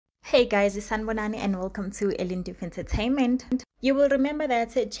Hey guys, it's Sanbonani and welcome to Elindif Entertainment. You will remember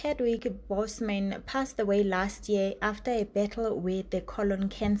that Chadwick Boseman passed away last year after a battle with the colon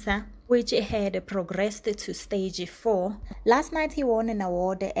cancer, which had progressed to stage 4. Last night he won an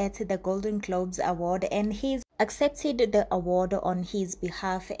award at the Golden Globes Award and he's accepted the award on his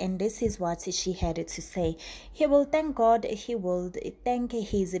behalf, and this is what she had to say. He will thank God, he will thank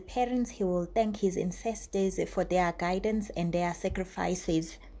his parents, he will thank his ancestors for their guidance and their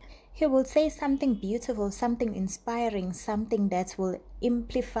sacrifices. He will say something beautiful, something inspiring, something that will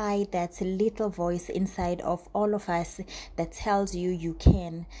amplify that little voice inside of all of us that tells you you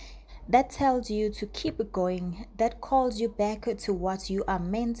can, that tells you to keep going, that calls you back to what you are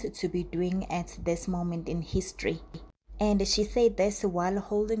meant to be doing at this moment in history. And she said this while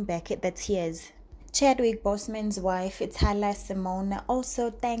holding back the tears. Chadwick Boseman's wife, Tyler Simone,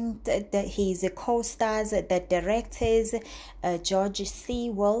 also thanked his co-stars, the directors, George C.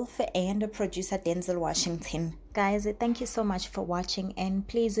 Wolfe, and producer Denzel Washington. Guys, thank you so much for watching, and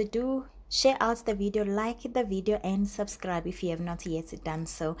please do share out the video, like the video, and subscribe if you have not yet done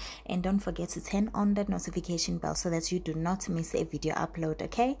so. And don't forget to turn on that notification bell so that you do not miss a video upload,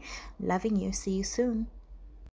 okay? Loving you. See you soon.